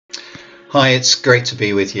Hi, it's great to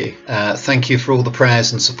be with you. Thank you for all the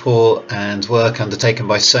prayers and support and work undertaken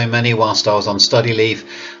by so many whilst I was on study leave.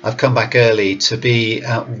 I've come back early to be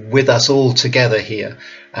with us all together here,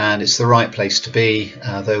 and it's the right place to be,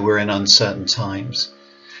 though we're in uncertain times.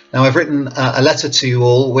 Now, I've written a letter to you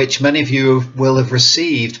all, which many of you will have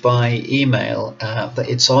received by email.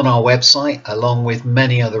 It's on our website, along with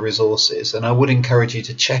many other resources, and I would encourage you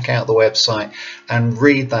to check out the website and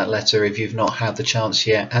read that letter if you've not had the chance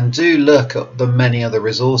yet, and do look at the many other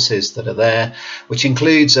resources that are there, which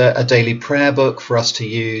includes a daily prayer book for us to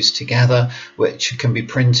use together, which can be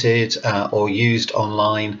printed or used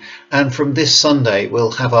online. And from this Sunday,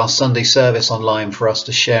 we'll have our Sunday service online for us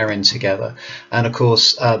to share in together. And of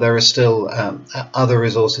course, there are still other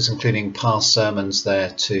resources, including past sermons, there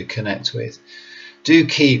to connect with. Do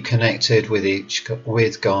keep connected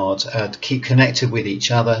with God, keep connected with each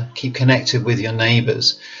other, keep connected with your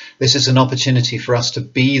neighbours. This is an opportunity for us to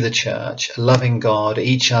be the church, loving God,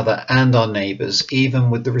 each other and our neighbours, even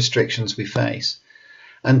with the restrictions we face.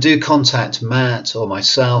 And do contact Matt or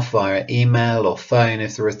myself via email or phone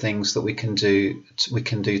if there are things that we can do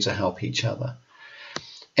to help each other.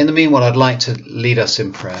 In the meanwhile, I'd like to lead us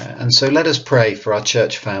in prayer, and so let us pray for our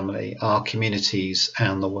church family, our communities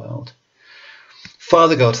and the world.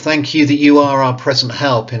 Father God, thank you that you are our present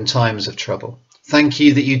help in times of trouble. Thank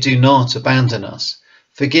you that you do not abandon us.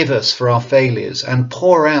 Forgive us for our failures and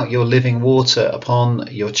pour out your living water upon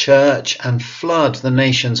your church and flood the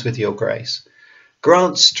nations with your grace.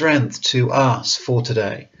 Grant strength to us for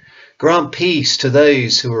today. Grant peace to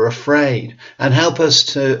those who are afraid, and help us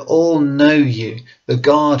to all know you, the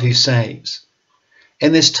God who saves.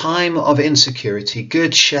 In this time of insecurity,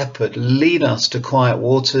 Good Shepherd, lead us to quiet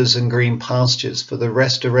waters and green pastures for the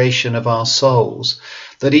restoration of our souls,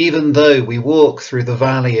 that even though we walk through the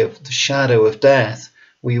valley of the shadow of death,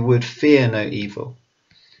 we would fear no evil.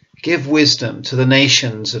 Give wisdom to the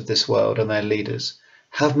nations of this world and their leaders.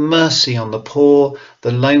 Have mercy on the poor,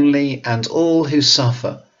 the lonely, and all who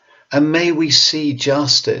suffer. And may we see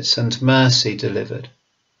justice and mercy delivered.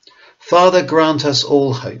 Father, grant us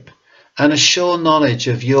all hope and a sure knowledge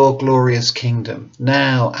of your glorious kingdom,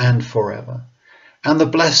 now and forever. And the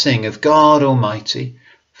blessing of God Almighty,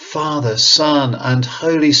 Father, Son, and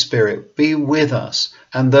Holy Spirit be with us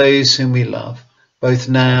and those whom we love, both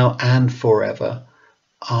now and forever.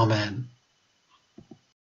 Amen.